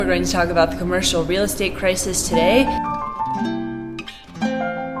We're going to talk about the commercial real estate crisis today.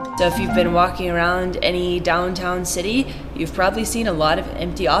 So if you've been walking around any downtown city, you've probably seen a lot of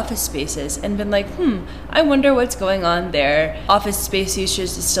empty office spaces and been like, I wonder what's going on there. Office space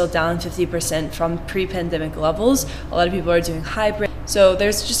usage is still down 50% from pre-pandemic levels. A lot of people are doing hybrid. So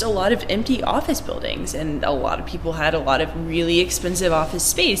there's just a lot of empty office buildings, and a lot of people had a lot of really expensive office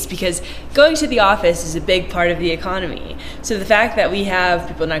space because going to the office is a big part of the economy. So the fact that we have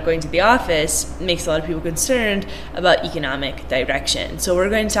people not going to the office makes a lot of people concerned about economic direction. So we're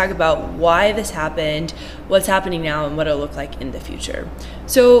going to talk about why this happened, what's happening now, and what it'll look like in the future.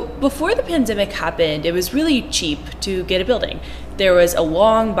 So before the pandemic happened, it was really cheap to get a building. There was a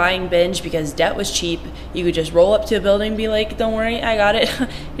long buying binge because debt was cheap. You could just roll up to a building and be like, don't worry, I got it.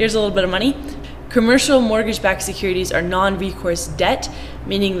 Here's a little bit of money. Commercial mortgage-backed securities are non-recourse debt,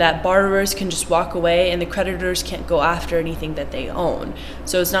 meaning that borrowers can just walk away and the creditors can't go after anything that they own.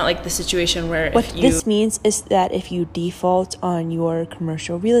 So it's not like the situation where this means is that if you default on your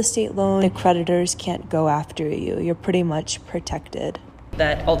commercial real estate loan, the creditors can't go after you. You're pretty much protected.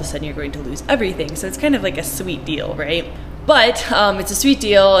 That all of a sudden you're going to lose everything. So it's kind of like a sweet deal, right? But it's a sweet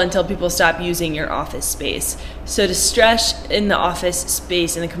deal until people stop using your office space. So distress in the office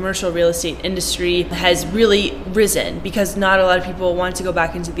space in the commercial real estate industry has really risen because not a lot of people want to go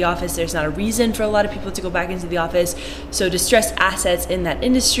back into the office. There's not a reason for a lot of people to go back into the office. So distressed assets in that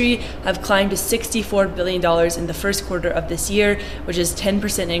industry have climbed to $64 billion in the first quarter of this year, which is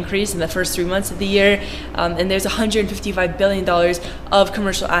 10% increase in the first 3 months of the year. And there's $155 billion of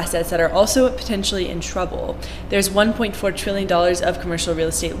commercial assets that are also potentially in trouble. There's $1.4 trillion of commercial real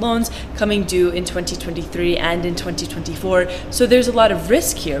estate loans coming due in 2023 and in 2024. So there's a lot of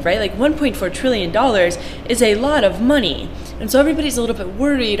risk here, right? Like $1.4 trillion is a lot of money. And so everybody's a little bit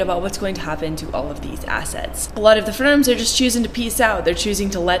worried about what's going to happen to all of these assets. A lot of the firms are just choosing to peace out. They're choosing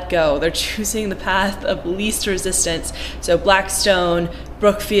to let go. They're choosing the path of least resistance. So Blackstone,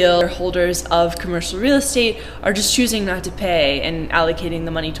 Brookfield, holders of commercial real estate are just choosing not to pay and allocating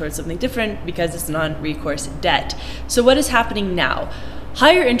the money towards something different because it's non-recourse debt. So what is happening now?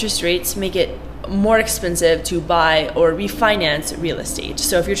 Higher interest rates make it more expensive to buy or refinance real estate.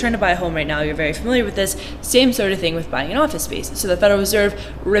 So if you're trying to buy a home right now, you're very familiar with this, same sort of thing with buying an office space. So the Federal Reserve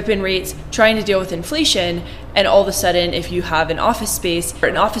ripping rates, trying to deal with inflation, and all of a sudden, if you have an office space,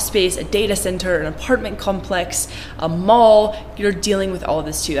 a data center, an apartment complex, a mall, you're dealing with all of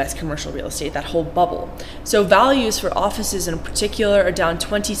this too. That's commercial real estate, that whole bubble. So values for offices in particular are down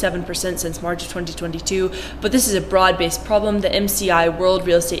 27% since March of 2022, but this is a broad-based problem. The MCI World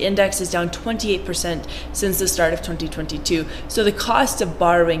Real Estate Index is down 28% since the start of 2022. So the cost of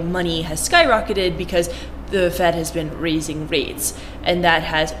borrowing money has skyrocketed because the Fed has been raising rates, and that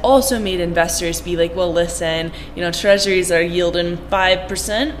has also made investors be like, well, listen, treasuries are yielding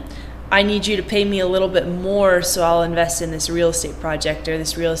 5%. I need you to pay me a little bit more so I'll invest in this real estate project or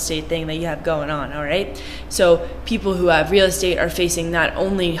this real estate thing that you have going on, all right? So people who have real estate are facing not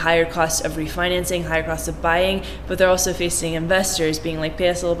only higher costs of refinancing, higher costs of buying, but they're also facing investors being like, pay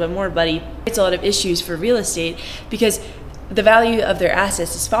us a little bit more, buddy. It's a lot of issues for real estate because the value of their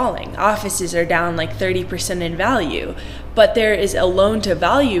assets is falling. Offices are down like 30% in value, but there is a loan to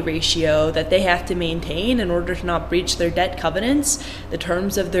value ratio that they have to maintain in order to not breach their debt covenants, the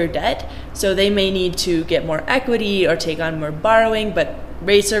terms of their debt. So they may need to get more equity or take on more borrowing, but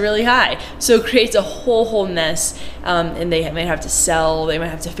rates are really high. So it creates a whole mess, and they might have to sell, they might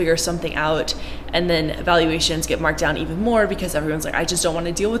have to figure something out, and then valuations get marked down even more because everyone's like, I just don't want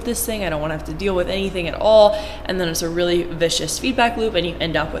to deal with this thing, I don't want to have to deal with anything at all, and then it's a really vicious feedback loop, and you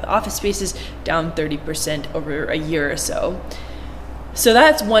end up with office spaces down 30% over a year or so. So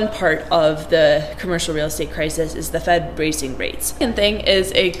that's one part of the commercial real estate crisis, is the Fed raising rates. Second thing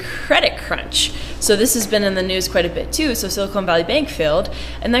is a credit crunch. So this has been in the news quite a bit too. So Silicon Valley Bank failed,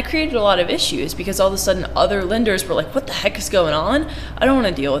 and that created a lot of issues because all of a sudden other lenders were like, what the heck is going on? I don't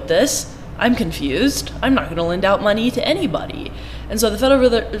want to deal with this. I'm confused. I'm not going to lend out money to anybody. And so the Federal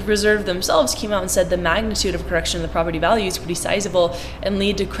Reserve themselves came out and said the magnitude of correction in the property value is pretty sizable and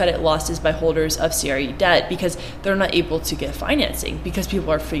lead to credit losses by holders of CRE debt because they're not able to get financing because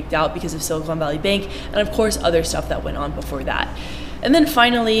people are freaked out because of Silicon Valley Bank and of course other stuff that went on before that. And then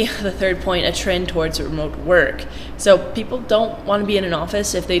finally, the third point, a trend towards remote work. So people don't want to be in an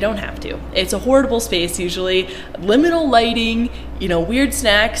office if they don't have to. It's a horrible space usually, liminal lighting, weird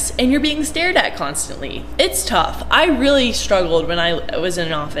snacks, and you're being stared at constantly. It's tough. I really struggled when I was in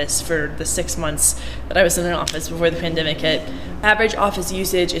an office for the 6 months that I was in an office before the pandemic hit. Average office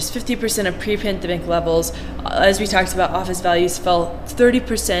usage is 50% of pre-pandemic levels. As we talked about, office values fell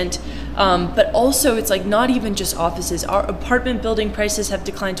 30%. But also, it's like not even just offices. Our apartment building prices have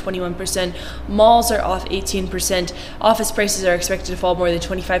declined 21%. Malls are off 18%. Office prices are expected to fall more than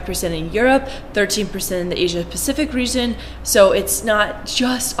 25% in Europe, 13% in the Asia Pacific region. So it's not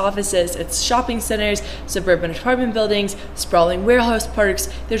just offices, it's shopping centers, suburban apartment buildings, sprawling warehouse parks.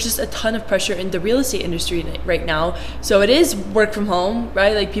 There's just a ton of pressure in the real estate industry right now. So it is work from home,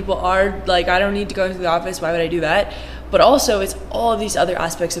 right? Like people are like, I don't need to go to the office. Why would I do that? But also it's all of these other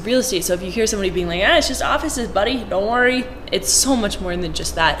aspects of real estate. So if you hear somebody being like, it's just offices, buddy, don't worry. It's so much more than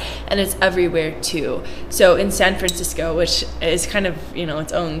just that. And it's everywhere too. So in San Francisco, which is kind of,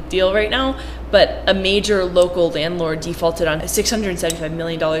 its own deal right now, but a major local landlord defaulted on $675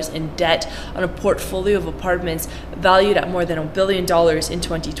 million in debt on a portfolio of apartments valued at more than $1 billion in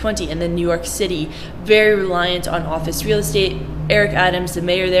 2020. And then New York City, very reliant on office real estate. Eric Adams, the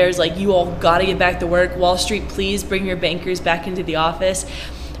mayor there, is like, you all gotta get back to work. Wall Street, please bring your bankers back into the office.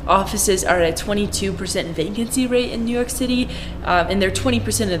 Offices are at a 22% vacancy rate in New York City, and they're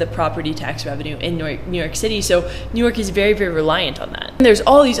 20% of the property tax revenue in New York City. So New York is very, very reliant on that. And there's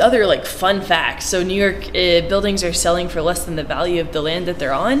all these other fun facts. So New York buildings are selling for less than the value of the land that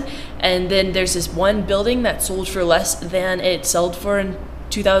they're on. And then there's this one building that sold for less than it sold for in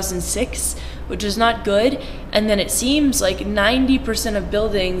 2006, which is not good. And then it seems like 90% of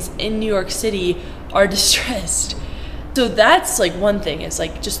buildings in New York City are distressed. So that's one thing, is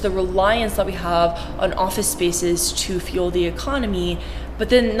just the reliance that we have on office spaces to fuel the economy. But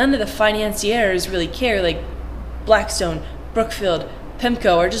then none of the financiers really care. Like Blackstone, Brookfield,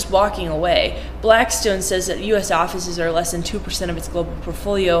 PIMCO are just walking away. Blackstone says that U.S. offices are less than 2% of its global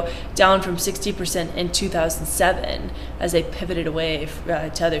portfolio, down from 60% in 2007 as they pivoted away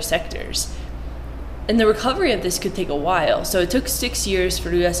to other sectors. And the recovery of this could take a while. So it took 6 years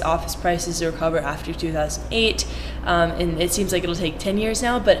for U.S. office prices to recover after 2008. And it seems like it'll take 10 years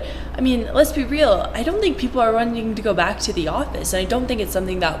now. But I mean, let's be real. I don't think people are wanting to go back to the office. And I don't think it's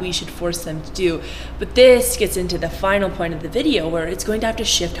something that we should force them to do. But this gets into the final point of the video, where it's going to have to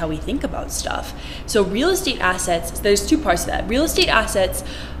shift how we think about stuff. So real estate assets, there's two parts to that. Real estate assets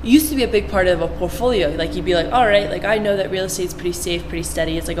used to be a big part of a portfolio. Like you'd be like, all right, I know that real estate's pretty safe, pretty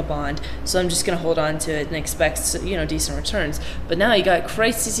steady. It's like a bond. So I'm just going to hold on to it and expect, decent returns. But now you got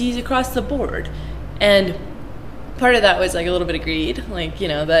crises across the board. And part of that was a little bit of greed,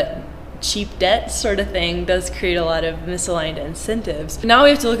 that cheap debt sort of thing does create a lot of misaligned incentives. Now we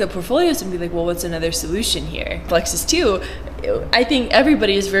have to look at portfolios and be like, well, what's another solution here? Flexes too. I think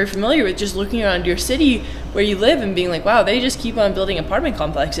everybody is very familiar with just looking around your city where you live and being like, wow, they just keep on building apartment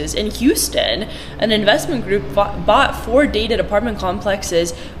complexes. In Houston, an investment group bought 4 dated apartment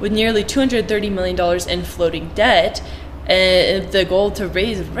complexes with nearly $230 million in floating debt, and the goal to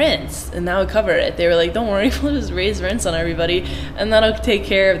raise rents, and that would cover it. They were like, don't worry, we'll just raise rents on everybody, and that'll take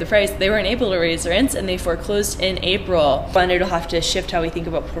care of the price. They weren't able to raise rents, and they foreclosed in April. And it'll have to shift how we think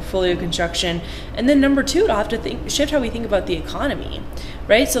about portfolio construction. And then number 2, it'll have to shift how we think about the economy,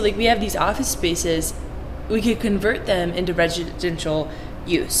 right? So we have these office spaces, we could convert them into residential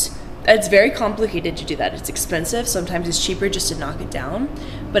use. It's very complicated to do that. It's expensive. Sometimes it's cheaper just to knock it down.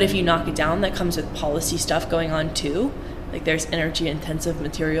 But if you knock it down, that comes with policy stuff going on too. There's energy intensive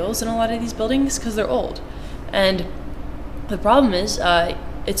materials in a lot of these buildings because they're old. And the problem is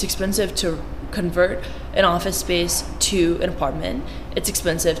it's expensive to convert an office space to an apartment. It's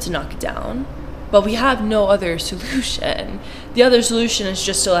expensive to knock it down. But we have no other solution. The other solution is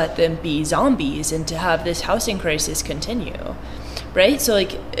just to let them be zombies and to have this housing crisis continue. Right? So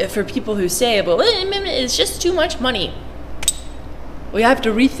for people who say, well, it's just too much money, we have to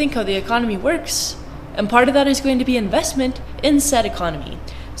rethink how the economy works. And part of that is going to be investment in said economy.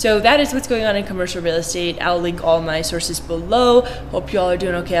 So that is what's going on in commercial real estate. I'll link all my sources below. Hope you all are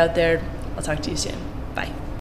doing okay out there. I'll talk to you soon.